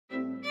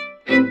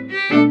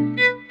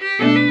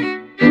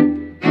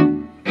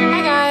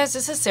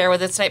guys, this is Sarah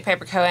with It's State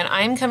Paper Co. and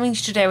I'm coming to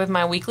you today with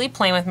my weekly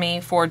plan with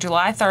me for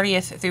July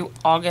 30th through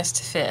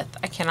August 5th.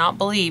 I cannot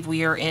believe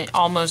we are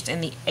almost in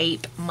the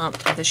 8th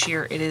month of this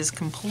year. It is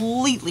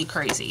completely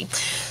crazy.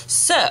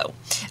 So,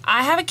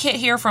 I have a kit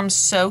here from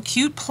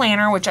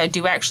SoCutePlanner, which I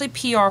do actually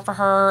PR for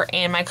her,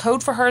 and my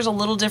code for her is a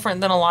little different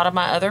than a lot of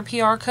my other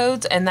PR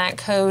codes, and that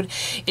code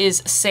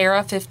is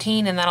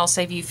Sarah15, and that'll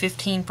save you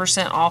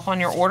 15% off on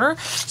your order.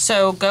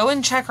 So go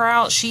and check her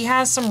out. She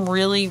has some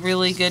really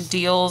good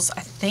deals.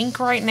 I think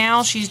right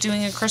now she's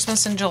doing a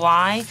Christmas in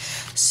July,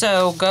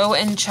 so go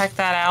and check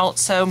that out.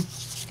 So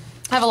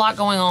I have a lot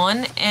going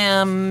on,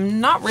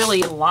 and not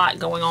really a lot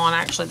going on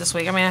actually this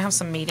week. I mean, I have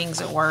some meetings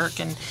at work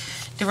and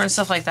different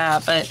stuff like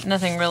that, but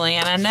nothing really.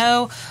 And I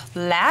know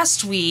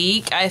last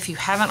week, if you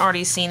haven't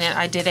already seen it,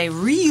 I did a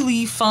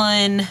really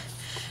fun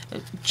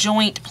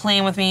joint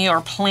plan with me, or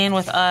plan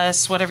with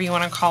us, whatever you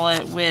want to call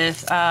it,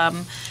 with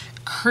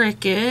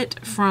Cricket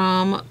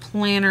from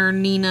Planner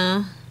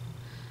Nina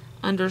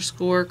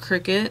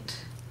 _Cricket.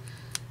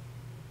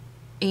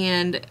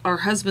 And our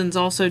husbands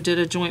also did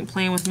a joint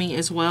plan with me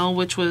as well,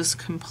 which was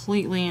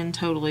completely and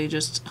totally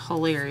just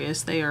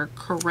hilarious. They are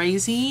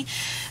crazy,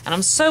 and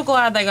I'm so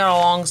glad they got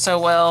along so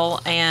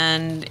well,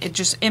 and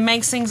it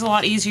makes things a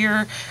lot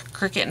easier.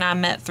 Cricket and I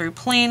met through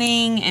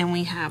planning, and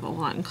we have a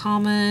lot in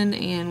common,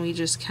 and we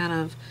just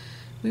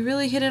we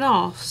really hit it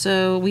off.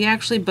 So we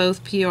actually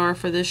both PR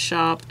for this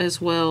shop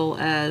as well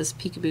as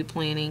Peekaboo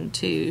Planning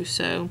too.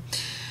 So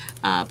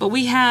but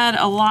we had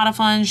a lot of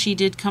fun. She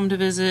did come to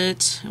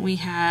visit. I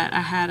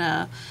had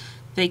a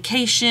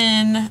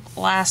vacation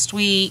last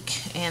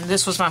week, and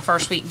this was my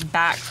first week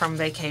back from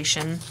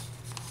vacation.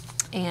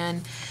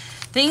 And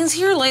things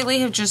here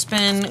lately have just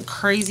been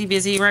crazy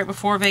busy. Right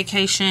before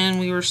vacation,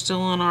 we were still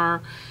on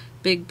our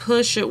big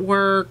push at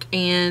work,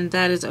 and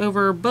that is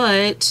over,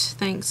 but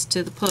thanks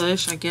to the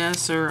push, I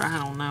guess, or I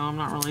don't know, I'm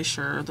not really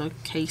sure, the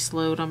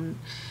caseload.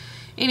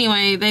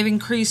 Anyway, they've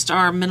increased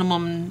our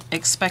minimum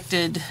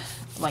expected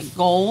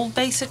goal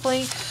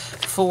basically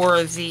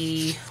for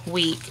the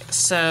week,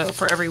 so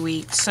for every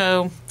week.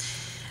 So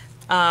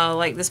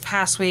like this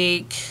past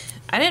week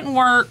I didn't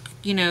work,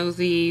 you know,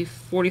 the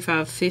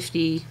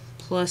 45-50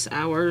 plus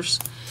hours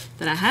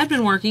that I had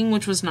been working,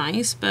 which was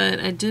nice, but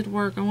I did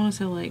work, I want to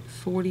say like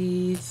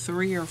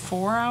 43 or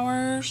 4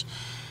 hours.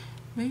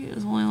 Maybe it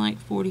was only like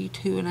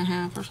 42 and a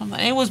half or something.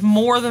 It was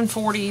more than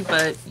 40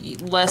 but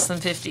less than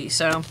 50,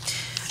 so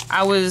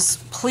I was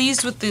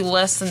pleased with the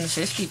less than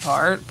 50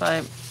 part.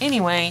 But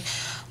anyway,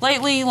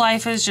 lately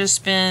life has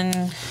just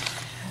been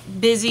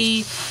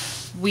busy.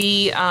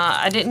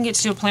 I didn't get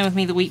to do a plan with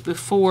me the week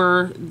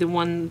before, the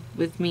one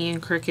with me and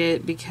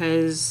Cricket,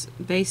 because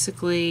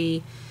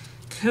basically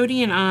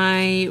Cody and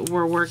I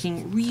were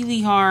working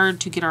really hard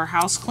to get our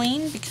house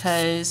clean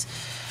because,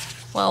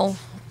 well,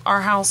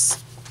 our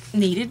house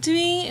needed to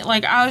be.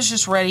 I was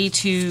just ready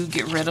to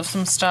get rid of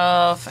some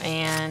stuff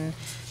and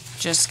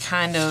just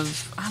kind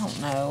of, I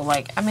don't know,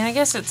 I mean, I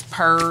guess it's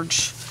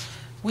purge.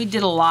 We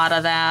did a lot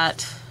of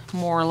that,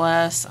 more or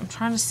less. I'm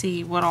trying to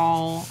see what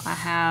all I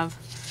have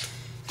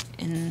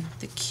in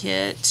the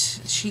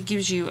kit. She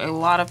gives you a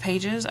lot of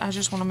pages. I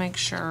just want to make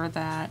sure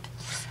that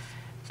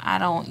I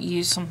don't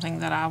use something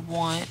that I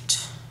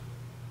want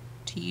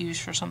to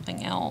use for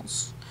something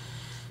else.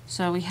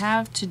 So we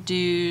have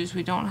to-dos,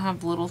 we don't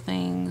have little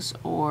things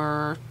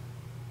or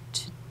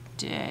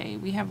today.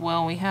 We have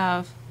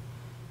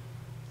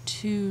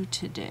 2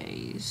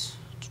 todays.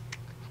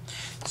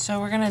 So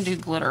we're gonna do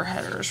glitter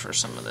headers for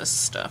some of this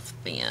stuff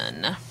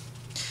then.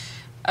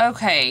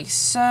 Okay,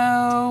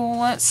 so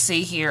let's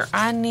see here.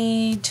 I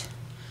need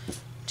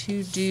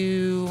to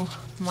do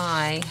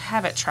my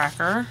habit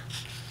tracker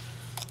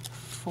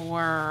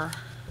for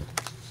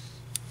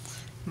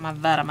my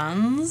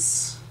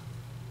vitamins.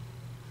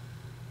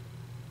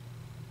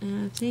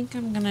 And I think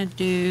I'm gonna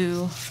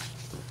do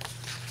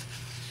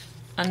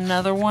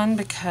another one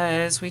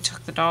because we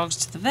took the dogs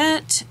to the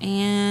vet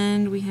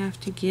and we have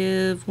to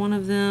give one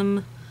of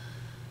them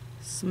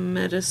some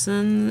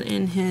medicine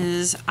in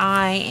his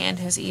eye and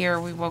his ear.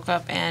 We woke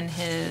up and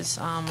his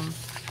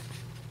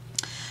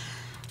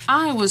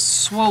eye was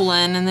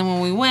swollen, and then when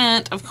we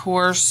went, of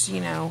course,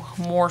 you know,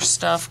 more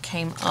stuff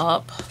came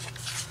up.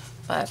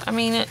 But I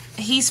mean,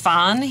 he's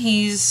fine.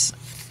 He's,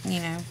 you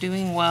know,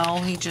 doing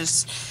well.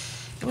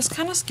 It was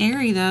kind of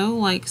scary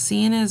though,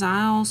 seeing his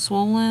eye all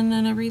swollen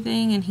and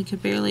everything, and he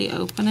could barely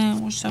open it.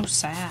 It was so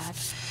sad.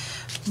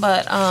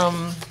 But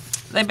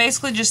they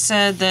basically just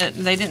said that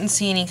they didn't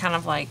see any kind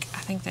of I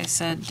think they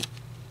said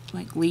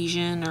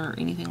lesion or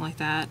anything like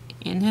that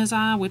in his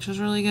eye, which was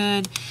really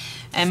good.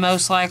 And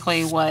most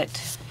likely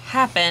what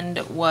happened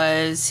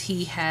was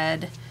he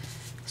had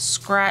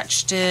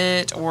scratched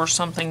it or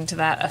something to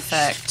that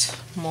effect,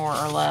 more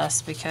or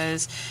less,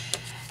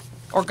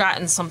 or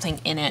gotten something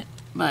in it.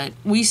 But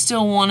we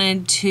still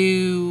wanted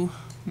to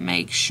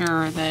make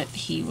sure that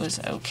he was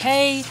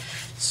okay,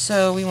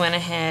 so we went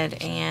ahead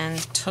and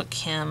took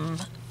him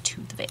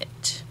to the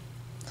vet.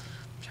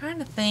 I'm trying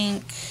to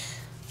think,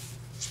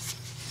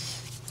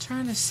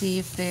 trying to see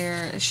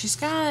if she's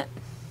got,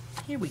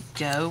 Here we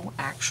go.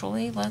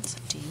 Actually, let's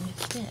do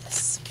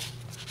this.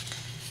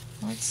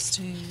 Let's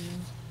do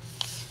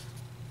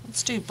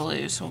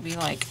blue. So we'll be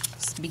like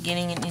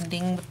beginning and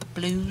ending with the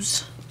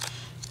blues.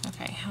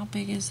 Okay, how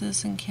big is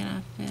this and can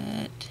I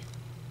fit?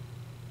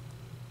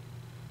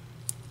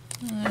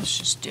 Let's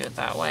just do it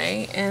that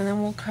way, and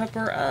then we'll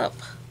cover up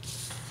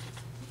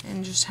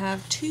and just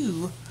have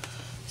 2.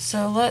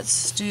 So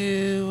let's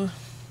do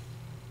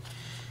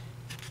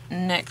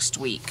next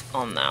week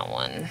on that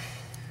one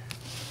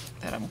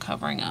that I'm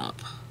covering up.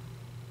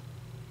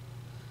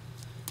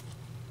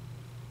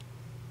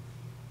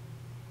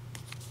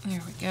 There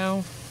we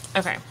go.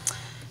 Okay,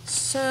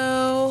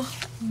 so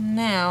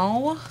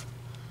now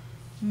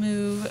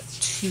move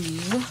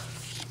to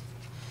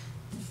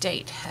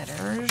date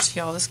headers.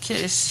 Y'all, this kit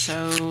is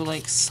so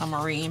like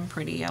summery and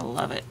pretty. I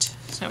love it.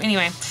 So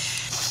anyway,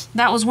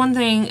 that was one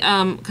thing,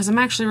 because I'm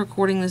actually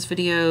recording this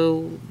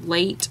video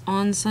late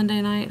on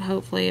Sunday night.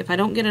 Hopefully, if I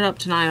don't get it up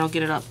tonight, I'll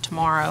get it up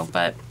tomorrow,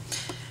 but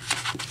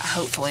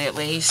hopefully at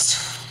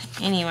least.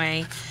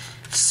 Anyway,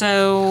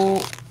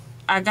 so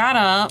I got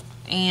up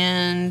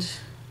and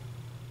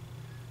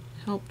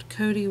helped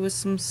Cody with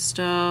some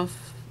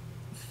stuff,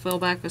 fell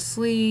back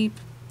asleep,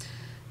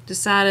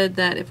 decided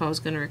that if I was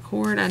going to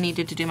record, I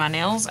needed to do my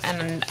nails,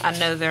 and I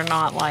know they're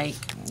not like,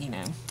 you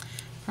know,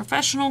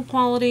 professional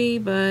quality,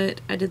 but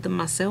I did them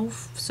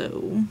myself,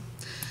 so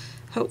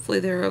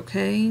hopefully they're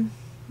okay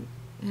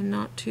and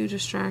not too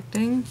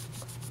distracting.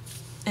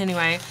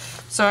 Anyway,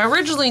 so I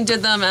originally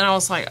did them and I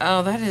was like,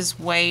 oh, that is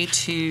way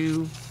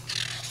too,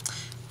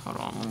 hold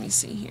on, let me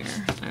see here.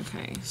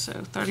 Okay, so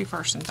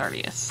 31st and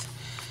 30th.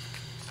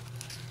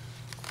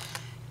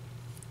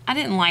 I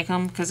didn't like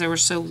them because they were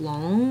so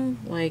long.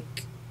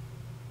 Like,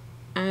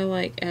 I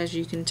like, as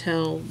you can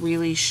tell,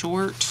 really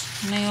short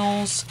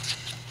nails.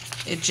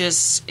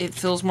 It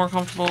feels more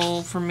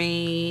comfortable for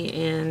me,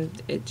 and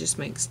it just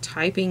makes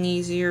typing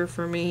easier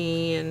for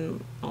me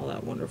and all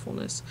that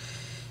wonderfulness.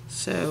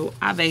 So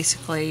I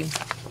basically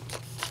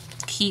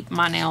keep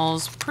my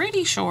nails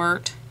pretty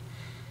short.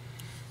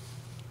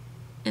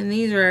 And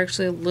these are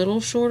actually a little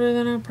shorter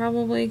than I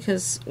probably,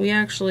 because we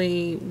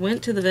actually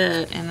went to the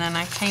vet and then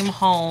I came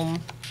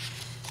home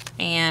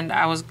and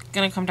I was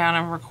going to come down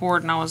and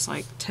record, and I was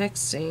like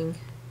texting.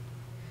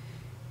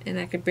 And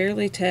I could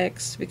barely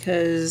text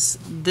because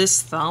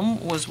this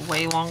thumb was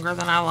way longer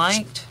than I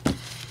liked.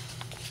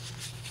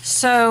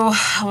 So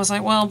I was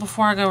like, well,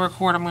 before I go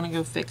record, I'm going to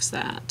go fix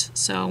that.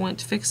 So I went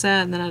to fix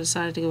that, and then I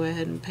decided to go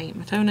ahead and paint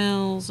my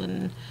toenails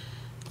and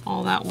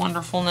all that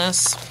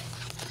wonderfulness.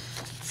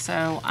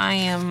 So I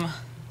am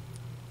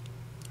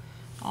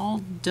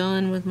all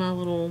done with my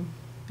little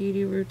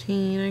beauty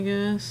routine, I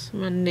guess.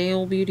 My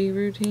nail beauty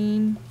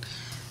routine.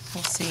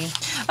 We'll see.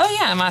 Oh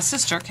yeah, my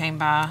sister came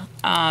by.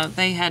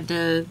 They had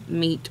to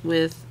meet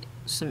with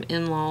some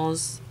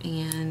in-laws,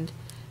 and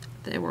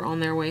they were on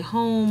their way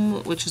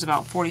home, which is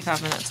about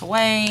 45 minutes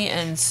away,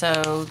 and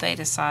so they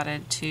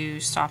decided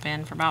to stop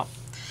in for about,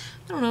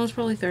 I don't know, it's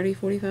probably 30,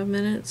 45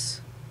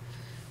 minutes,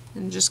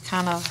 and just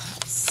kind of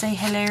say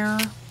hello,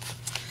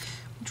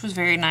 which was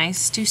very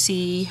nice to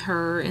see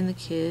her and the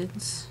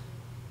kids.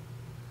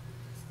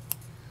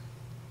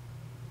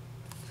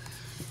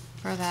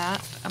 For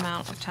that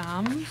amount of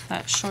time,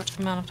 that short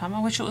amount of time.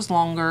 I wish it was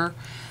longer.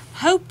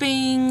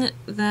 Hoping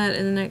that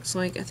in the next,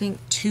 like, I think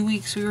 2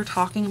 weeks we were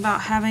talking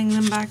about having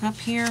them back up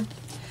here.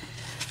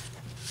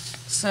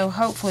 So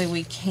hopefully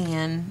we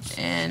can,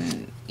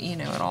 and, you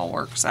know, it all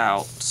works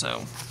out,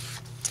 so.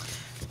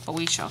 But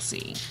we shall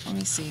see. Let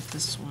me see if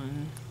this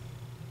one.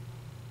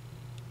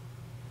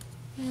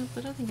 Yeah,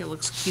 but I think it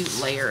looks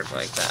cute layered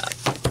like that.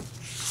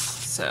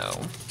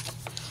 So,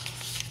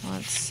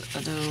 let's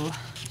do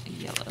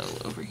yellow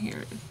over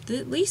here.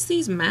 At least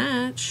these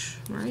match,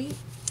 right?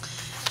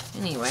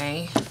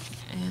 Anyway,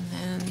 and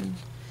then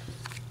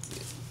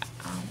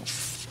I'll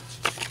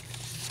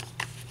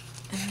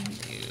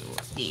do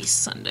East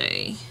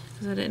Sunday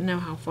because I didn't know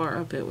how far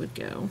up it would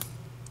go.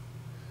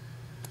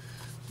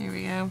 There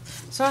we go.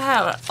 So I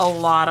had a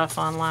lot of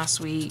fun last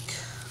week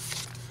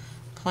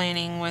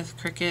planning with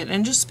Cricket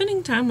and just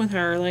spending time with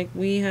her. Like,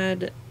 we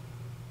had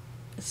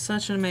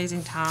such an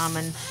amazing time,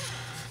 and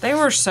they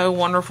were so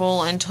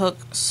wonderful and took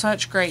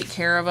such great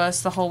care of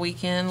us the whole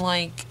weekend.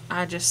 Like,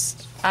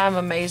 I'm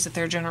amazed at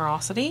their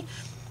generosity.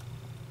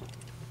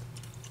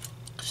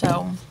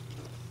 So,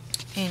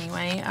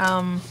 anyway,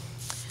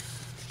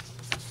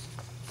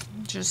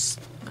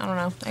 just, I don't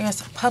know, I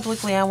guess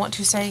publicly I want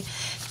to say,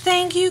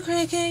 thank you,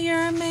 Cricket,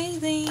 you're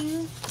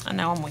amazing. I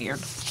know I'm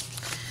weird.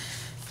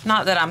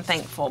 Not that I'm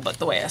thankful, but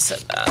the way I said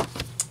that.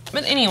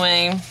 But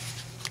anyway,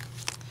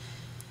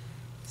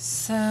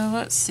 so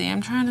let's see,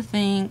 I'm trying to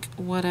think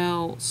what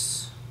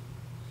else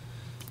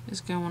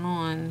is going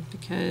on,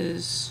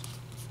 because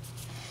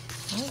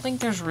I don't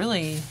think there's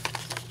really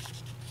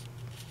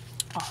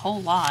a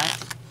whole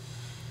lot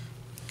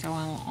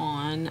going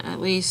on. At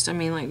least, I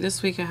mean, like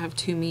this week I have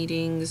 2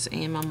 meetings,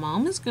 and my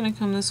mom is going to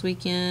come this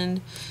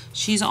weekend.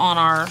 She's on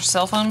our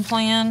cell phone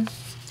plan,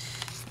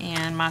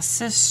 and my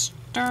sister,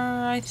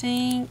 I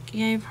think,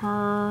 gave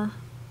her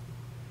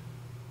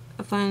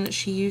a phone that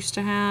she used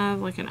to have,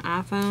 like an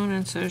iPhone,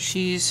 and so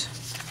she's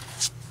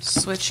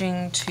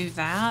switching to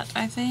that,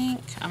 I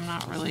think. I'm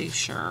not really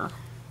sure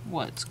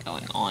what's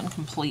going on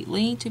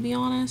completely, to be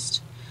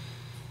honest.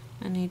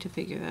 I need to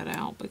figure that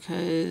out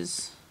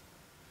because,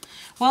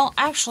 well,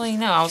 actually,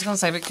 no, I was going to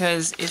say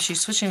because if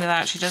she's switching to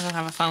that, she doesn't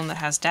have a phone that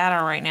has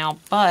data right now,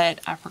 but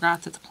I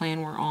forgot that the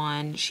plan we're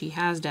on, she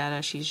has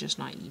data, she's just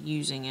not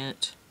using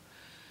it.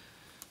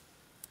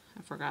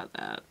 I forgot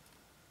that.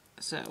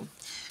 So,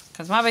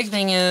 because my big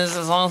thing is,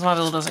 as long as my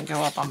bill doesn't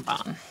go up, I'm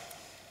fine.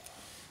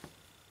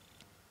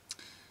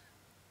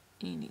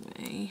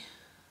 Anyway.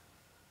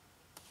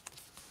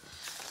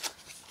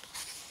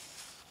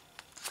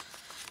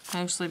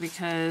 Mostly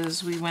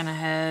because we went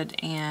ahead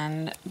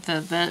and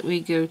the vet we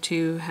go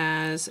to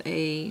has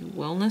a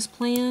wellness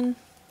plan.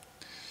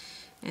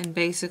 And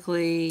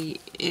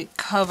basically it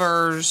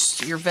covers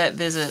your vet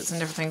visits and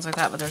different things like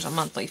that, but there's a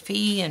monthly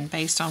fee, and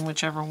based on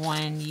whichever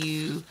one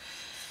you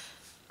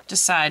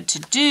decide to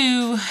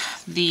do,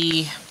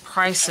 the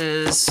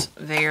prices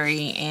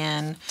vary.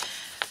 And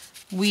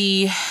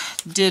we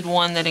did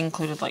one that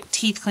included like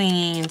teeth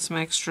cleaning and some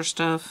extra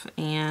stuff,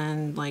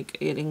 and like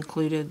it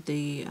included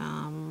the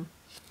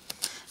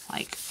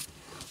like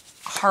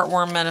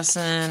heartworm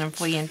medicine and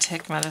flea and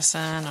tick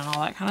medicine and all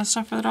that kind of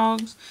stuff for the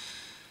dogs.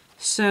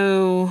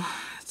 So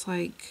it's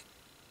like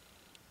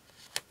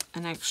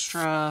an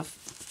extra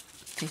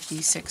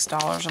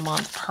 $56 a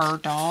month per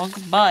dog,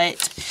 but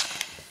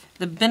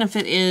the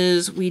benefit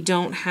is we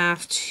don't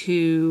have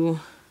to,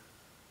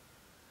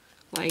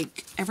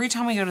 like, every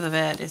time we go to the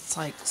vet, it's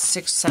like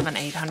 $600,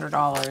 $700,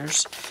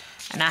 $800,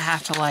 and I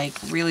have to like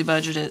really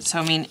budget it. So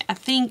I mean, I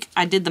think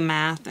I did the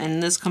math,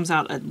 and this comes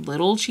out a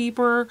little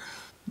cheaper,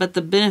 but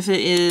the benefit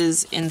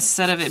is,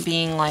 instead of it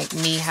being like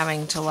me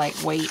having to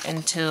like wait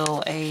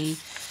until a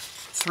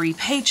 3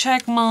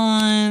 paycheck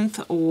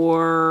month,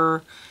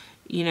 or,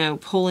 you know,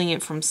 pulling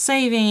it from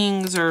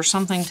savings or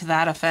something to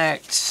that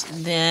effect,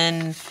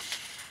 then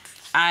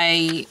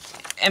I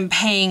am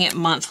paying it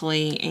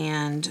monthly,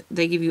 and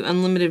they give you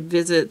unlimited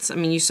visits. I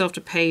mean, you still have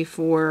to pay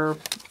for,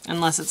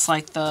 unless it's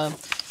like the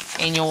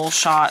annual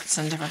shots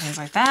and different things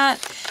like that,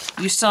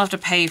 you still have to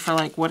pay for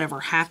like whatever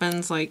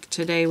happens. Like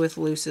today with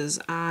Luce's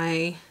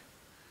eye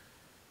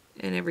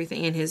and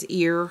everything in his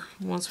ear,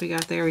 once we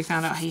got there, we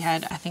found out he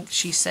had, I think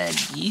she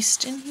said,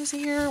 yeast in his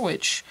ear,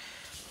 which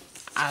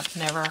I've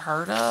never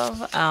heard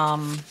of.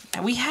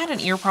 And we had an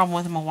ear problem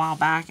with him a while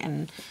back,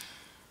 and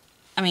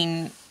I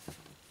mean,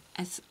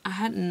 I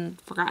hadn't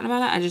forgotten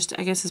about it.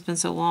 I guess it's been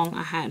so long,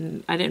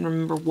 I didn't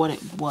remember what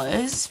it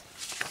was.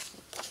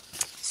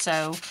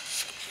 So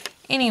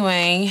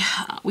anyway,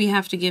 we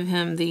have to give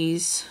him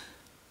these,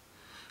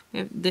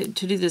 to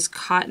do this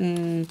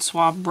cotton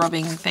swab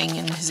rubbing thing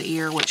in his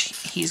ear, which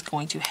he's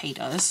going to hate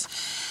us.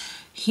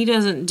 He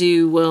doesn't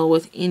do well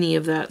with any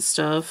of that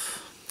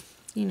stuff,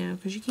 you know,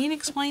 because you can't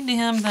explain to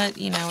him that,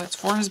 you know, it's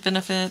for his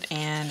benefit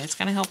and it's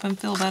going to help him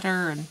feel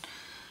better and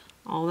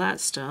all that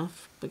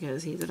stuff,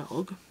 because he's a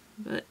dog.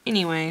 But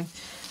anyway,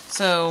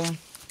 so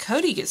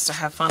Cody gets to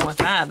have fun with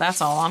that.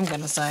 That's all I'm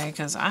going to say,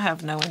 because I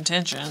have no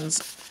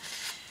intentions.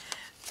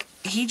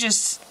 He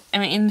just, I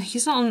mean,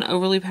 he's not an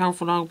overly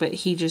powerful dog, but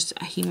he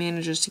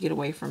manages to get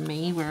away from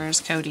me,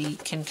 whereas Cody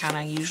can kind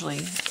of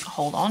usually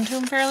hold on to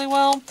him fairly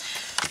well.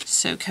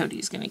 So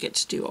Cody's going to get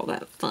to do all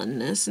that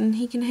funness, and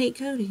he can hate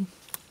Cody.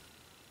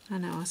 I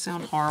know, I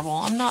sound horrible.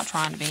 I'm not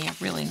trying to be. I'm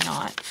really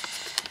not.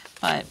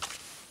 But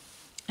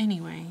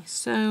anyway,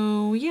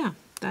 so yeah,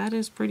 that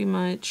is pretty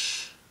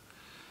much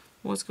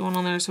what's going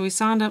on there. So we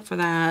signed up for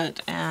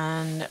that,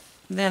 and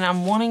then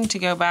I'm wanting to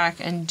go back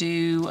and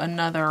do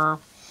another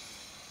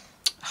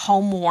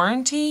home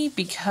warranty,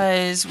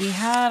 because we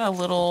had a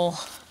little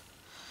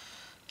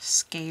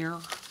scare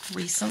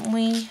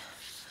recently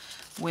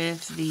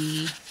with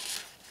the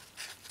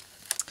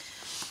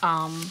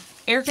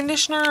air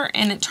conditioner,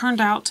 and it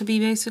turned out to be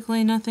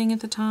basically nothing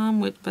at the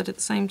time, but at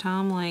the same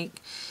time,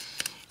 like,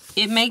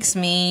 it makes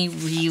me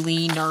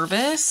really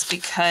nervous,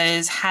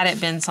 because had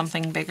it been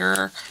something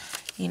bigger,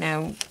 you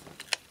know,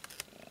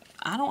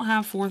 I don't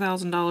have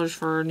 $4,000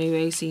 for a new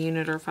AC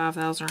unit, or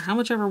 $5,000, or how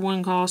much ever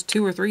one costs,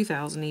 $2,000 or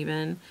 $3,000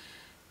 even,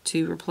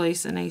 to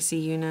replace an AC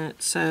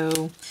unit.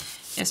 So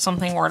if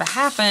something were to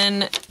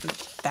happen,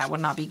 that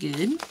would not be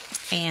good.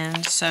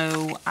 And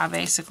so I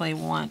basically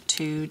want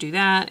to do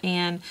that.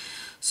 And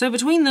so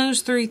between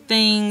those three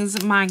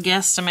things, my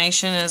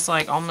guesstimation is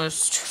like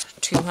almost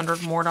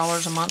 $200 more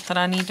a month that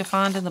I need to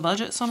find in the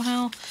budget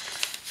somehow.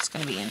 It's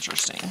going to be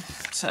interesting.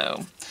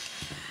 So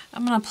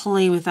I'm going to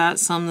play with that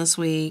some this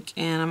week,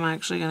 and I'm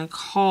actually going to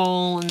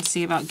call and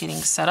see about getting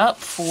set up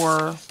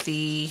for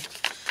the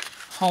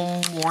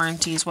home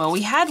warranty as well.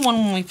 We had one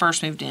when we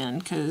first moved in,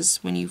 because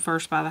when you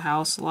first buy the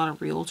house, a lot of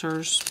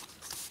realtors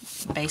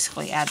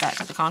basically add that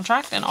to the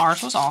contract, and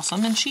ours was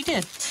awesome, and she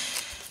did.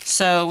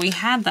 So we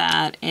had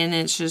that, and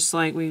it's just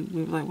like, we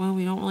were like, well,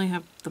 we don't really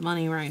have the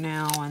money right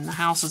now, and the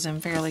house is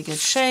in fairly good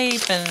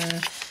shape,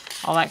 and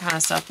all that kind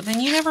of stuff. But then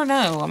you never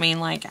know. I mean,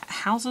 like,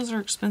 houses are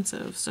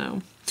expensive.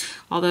 So,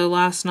 although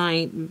last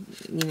night,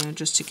 you know,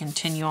 just to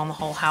continue on the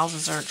whole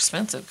houses are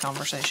expensive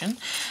conversation,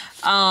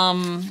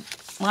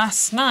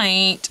 last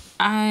night,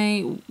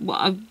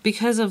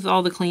 because of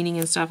all the cleaning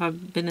and stuff,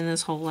 I've been in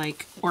this whole,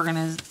 like,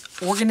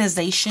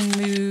 organization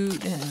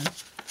mood and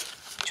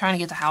trying to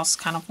get the house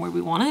kind of where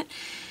we want it.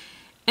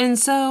 And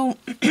so,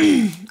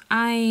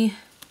 I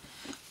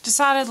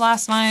decided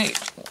last night,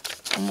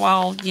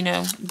 while, you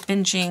know,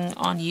 binging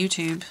on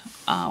YouTube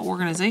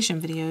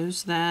organization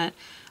videos, that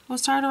I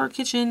was tired of our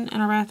kitchen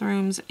and our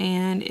bathrooms,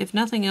 and if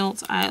nothing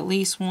else, I at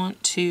least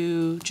want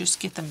to just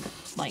get them,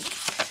 like,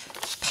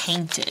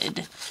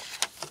 painted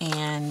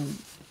and,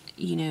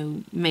 you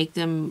know, make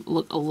them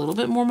look a little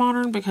bit more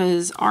modern,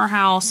 because our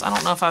house, I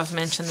don't know if I've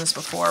mentioned this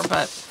before,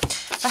 but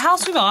the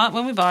house we bought,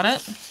 when we bought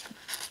it,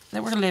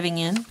 that we're living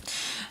in,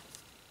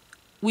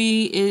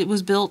 it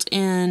was built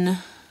in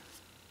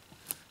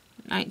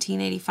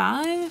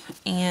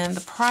 1985, and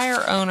the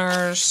prior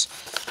owners,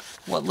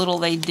 what little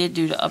they did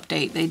do to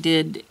update, they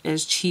did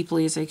as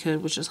cheaply as they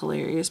could, which is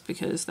hilarious,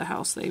 because the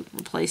house they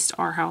replaced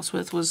our house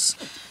with was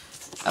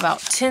about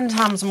 10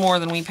 times more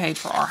than we paid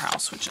for our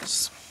house, which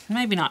is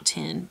maybe not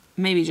 10,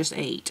 maybe just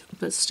 8,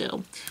 but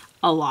still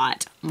a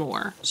lot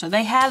more. So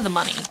they had the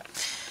money.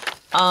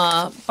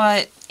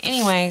 But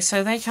anyway,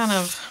 so they kind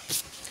of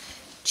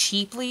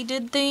cheaply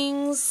did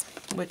things,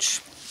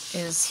 which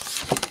is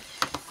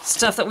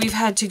stuff that we've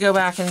had to go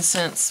back and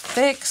since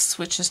fix,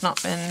 which has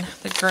not been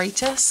the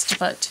greatest.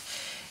 But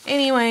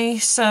anyway,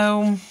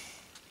 so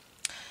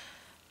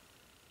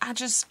I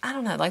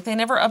don't know, like, they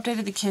never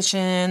updated the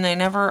kitchen, they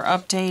never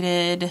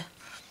updated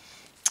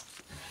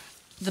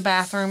the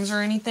bathrooms or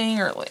anything,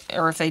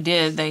 or if they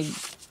did,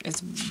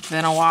 it's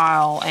been a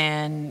while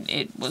and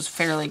it was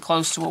fairly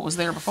close to what was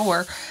there before.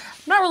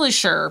 I'm not really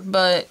sure,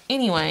 but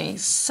anyway,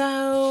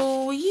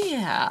 so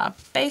yeah,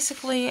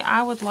 basically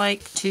I would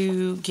like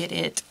to get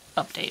it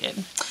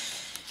updated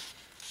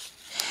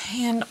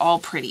and all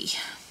pretty.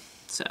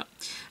 So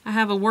I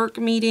have a work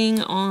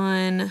meeting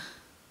on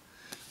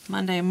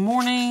Monday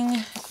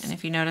morning, and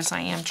if you notice, I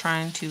am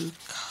trying to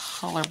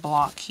color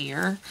block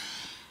here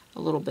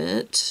a little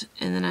bit,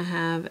 and then I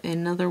have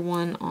another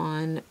one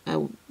on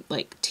a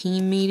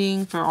team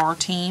meeting for our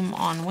team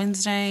on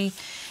Wednesday,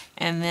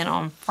 and then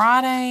on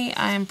Friday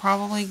I am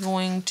probably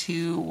going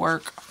to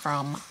work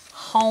from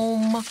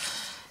home,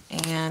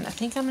 and I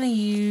think I'm going to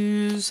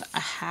use a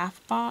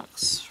half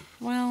box.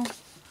 Well,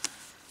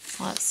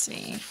 let's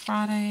see,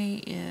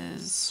 Friday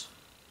is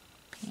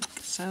pink,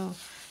 so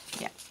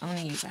yeah, I'm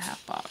going to use a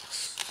half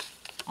box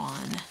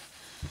on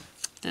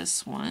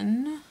this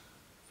one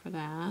for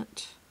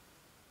that.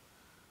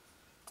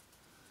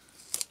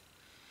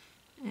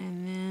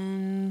 And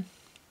then,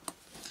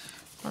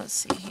 let's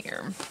see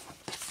here.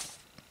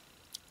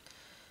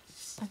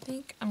 I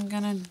think I'm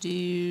going to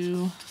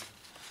do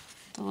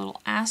the little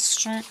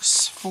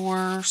asterisks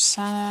for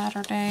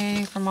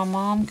Saturday for my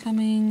mom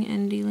coming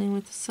and dealing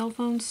with the cell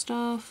phone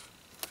stuff.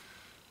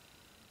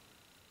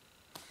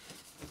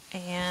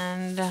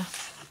 And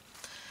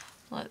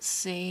let's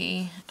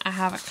see, I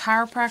have a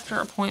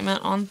chiropractor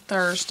appointment on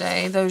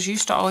Thursday. Those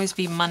used to always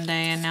be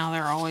Monday, and now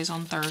they're always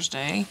on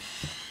Thursday,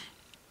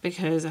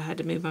 because I had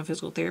to move my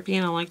physical therapy,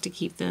 and I like to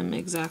keep them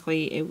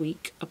exactly a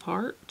week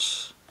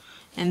apart.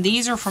 And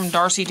these are from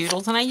Darcy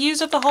Doodles, and I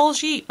used up the whole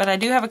sheet, but I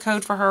do have a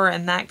code for her,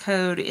 and that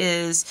code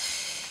is,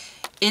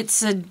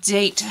 it's a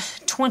date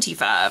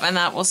 25, and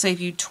that will save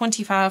you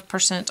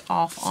 25%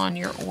 off on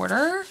your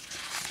order.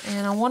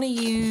 And I want to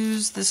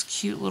use this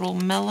cute little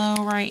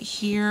mellow right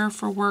here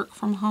for work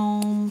from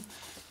home,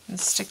 and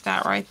stick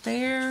that right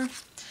there.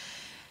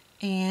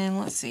 And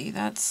let's see,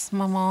 that's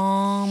my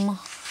mom.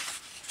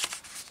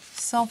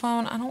 Cell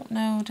phone, I don't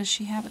know, does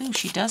she have, oh,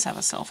 she does have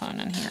a cell phone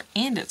in here,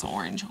 and it's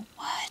orange.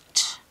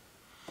 What?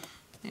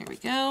 There we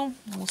go.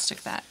 We'll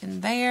stick that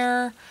in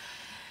there.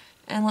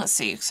 And let's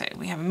see, so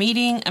we have a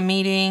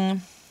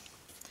meeting,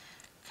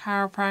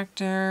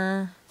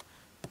 chiropractor,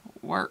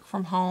 work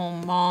from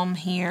home, mom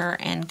here,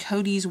 and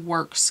Cody's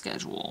work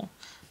schedule.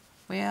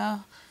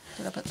 Where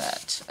did I put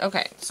that?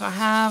 Okay, so I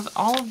have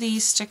all of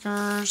these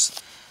stickers.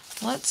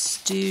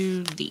 Let's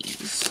do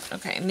these.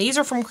 Okay, and these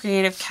are from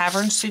Creative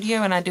Cavern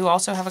Studio, and I do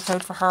also have a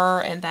code for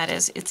her, and that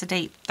is, it's a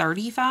date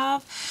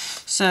 35.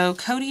 So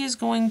Cody is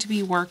going to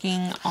be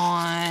working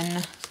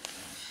on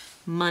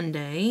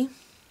Monday,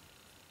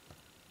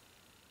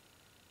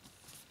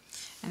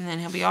 and then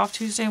he'll be off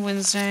Tuesday,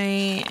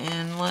 Wednesday,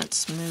 and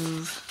let's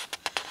move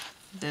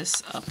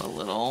this up a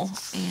little,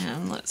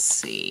 and let's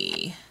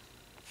see.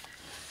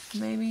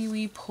 Maybe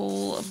we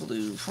pull a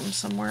blue from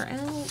somewhere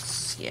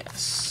else.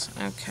 Yes,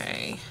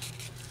 okay.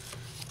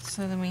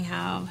 So then we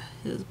have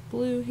his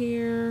blue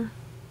here.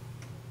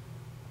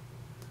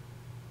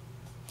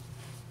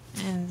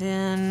 And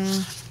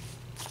then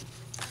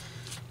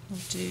we'll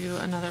do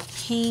another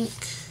pink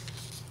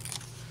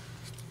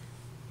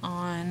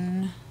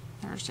on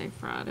Thursday,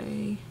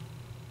 Friday.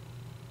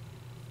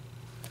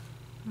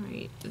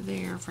 Right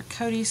there for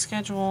Cody's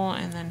schedule,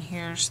 and then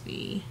here's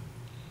the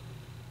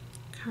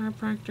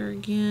chiropractor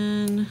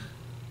again.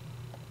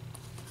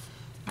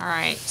 All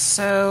right,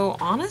 so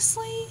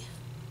honestly,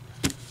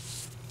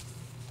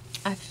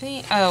 I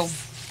think, oh,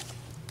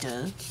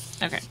 duh.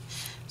 Okay,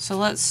 so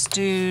let's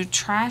do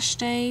trash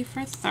day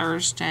for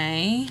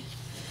Thursday,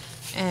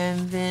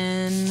 and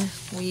then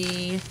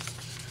we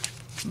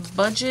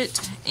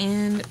budget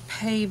and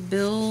pay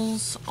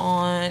bills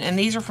on, and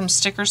these are from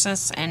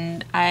Stickersys,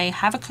 and I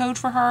have a code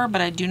for her, but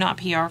I do not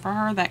PR for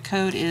her. That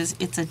code is,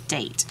 it's a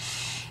date,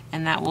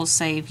 and that will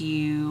save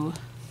you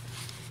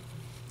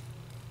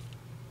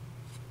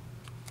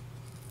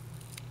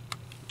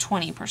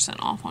 20%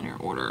 off on your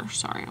order.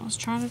 Sorry, I was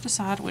trying to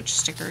decide which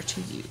sticker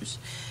to use.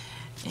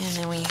 And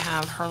then we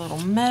have her little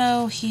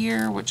meadow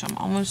here, which I'm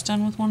almost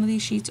done with one of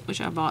these sheets,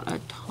 which I bought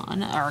a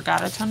ton, or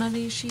got a ton of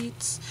these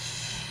sheets.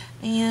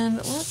 And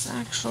let's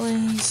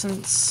actually,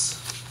 since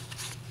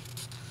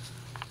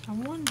I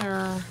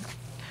wonder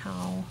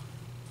how,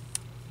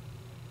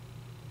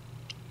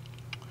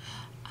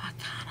 I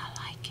kind of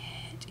like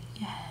it.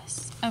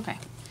 Yes. Okay.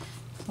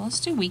 So let's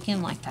do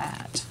weekend like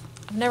that.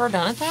 I've never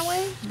done it that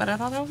way, but I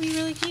thought that would be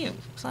really cute.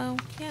 So,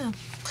 yeah.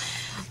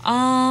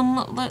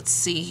 Let's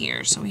see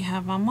here. So we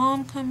have my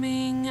mom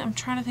coming. I'm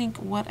trying to think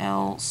what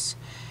else.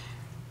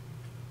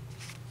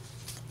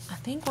 I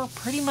think we're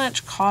pretty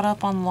much caught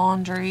up on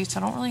laundry, so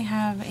I don't really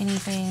have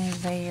anything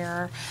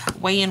there.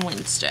 Weigh-in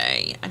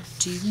Wednesday. I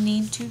do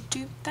need to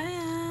do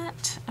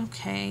that.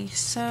 Okay,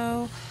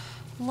 so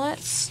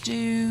let's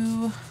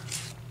do...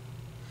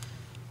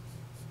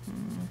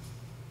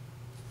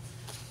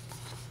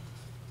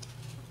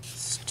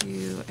 Let's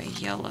do a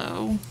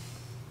yellow.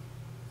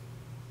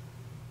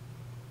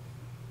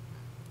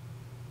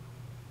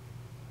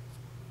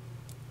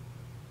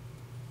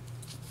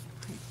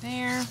 Right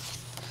there.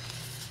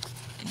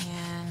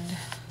 And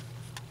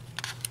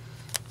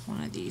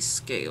one of these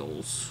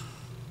scales.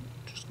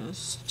 Just gonna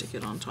stick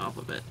it on top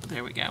of it.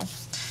 There we go.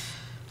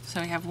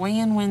 So we have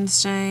weigh-in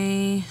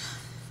Wednesday,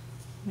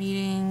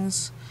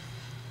 meetings.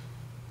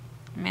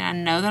 I mean, I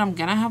know that I'm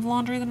gonna have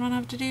laundry that I'm gonna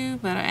have to do,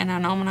 but and I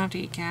know I'm gonna have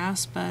to get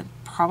gas, but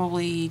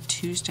probably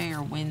Tuesday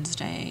or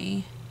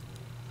Wednesday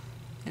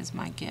is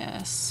my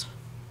guess.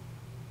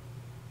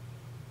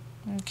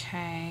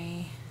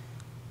 Okay.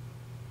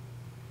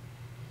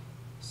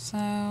 So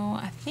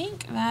I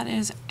think that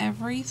is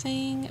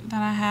everything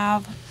that I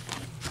have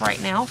right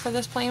now for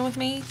this plan with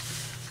me.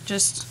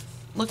 Just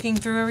looking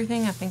through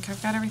everything, I think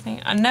I've got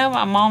everything. I know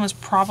my mom is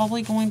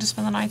probably going to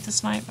spend the night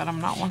this night, but I'm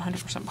not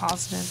 100%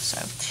 positive.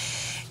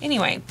 So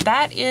anyway,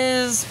 that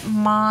is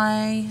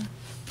my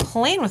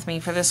plan with me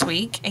for this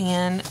week.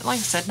 And like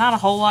I said, not a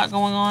whole lot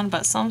going on,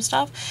 but some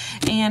stuff.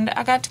 And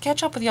I got to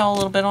catch up with y'all a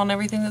little bit on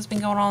everything that's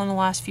been going on in the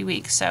last few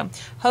weeks. So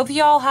hope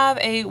y'all have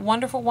a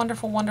wonderful,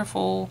 wonderful,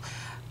 wonderful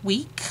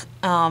week,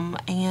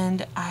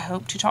 and I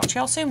hope to talk to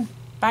y'all soon.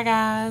 Bye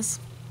guys.